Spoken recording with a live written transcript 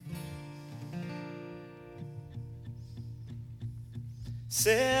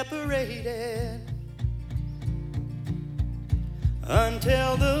separated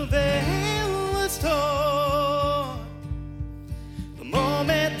until the veil was torn. The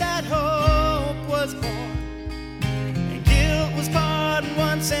moment that hope was born and guilt was pardoned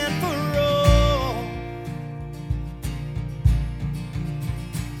once and for all.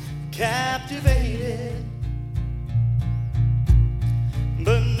 Captivated,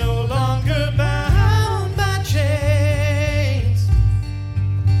 but no longer bound by chains,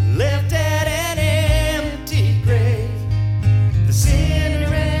 left at an empty grave, the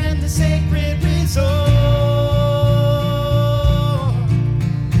sinner and the sacred resort.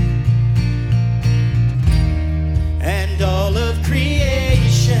 And all of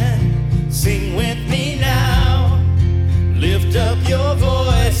creation, sing with me now. Lift up your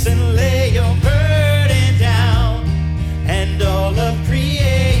voice and lay your burden down. And all of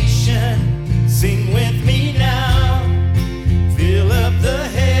creation, sing with me now. Fill up the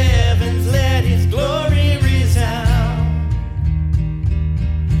heavens, let his glory resound.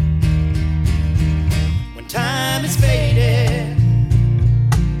 When time is faded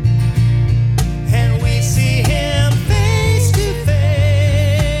and we see him face to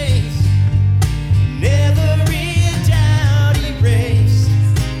face, never in doubt erased,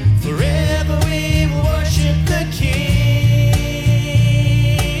 forever we will worship the King.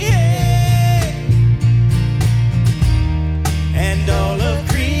 And all of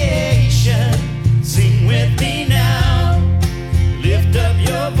creation, sing with me now. Lift up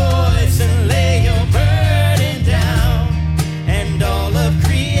your voice and lay your burden down. And all of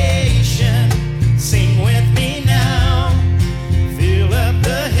creation, sing with me now. Fill up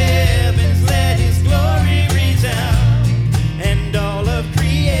the heavens, let his glory resound. And all of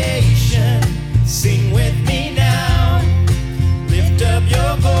creation, sing with me now. Lift up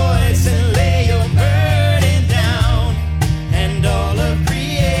your voice and lay your burden down. And all of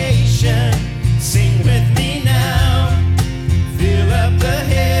creation, sing with me now. Fill up the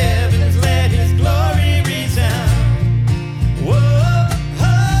heavens, let his glory resound. Whoa,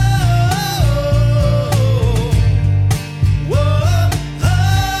 oh, whoa, oh,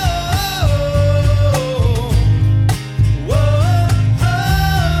 whoa,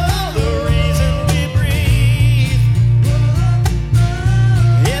 oh, the reason we breathe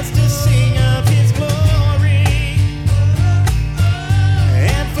is to sing of his glory.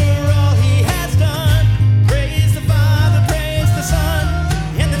 And for all he has done, praise the Father, praise the Son,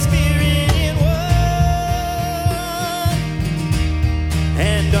 and the Spirit in one.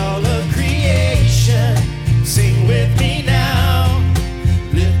 And all of creation, sing with me now.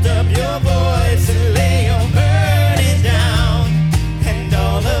 Lift up your voice and lay your burden down. And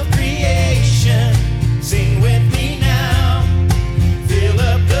all of creation, sing with me now. Fill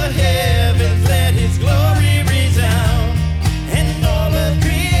up the heavens, let his glory resound. And all of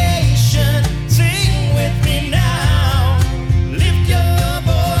creation, sing with me now. Lift your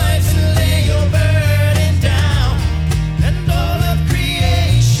voice and lay your burden down. And all of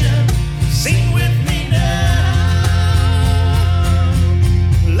creation, sing with me now.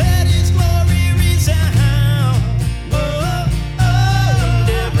 Let his glory resound. Oh, oh, and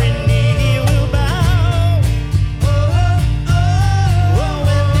every knee will bow. Oh, oh,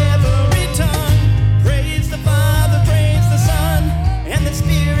 and every tongue praise the Father, praise the Son, and the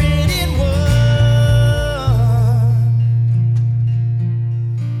Spirit in one.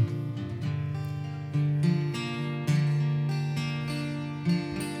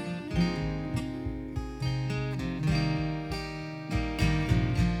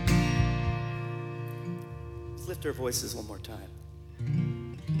 Let's lift our voices one more time.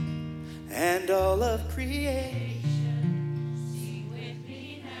 And all of creation, Sing with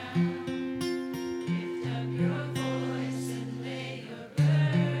me now. Lift up your voice and lay your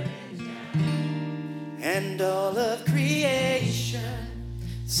burden down. and all of creation,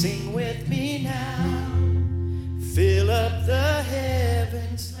 sing with me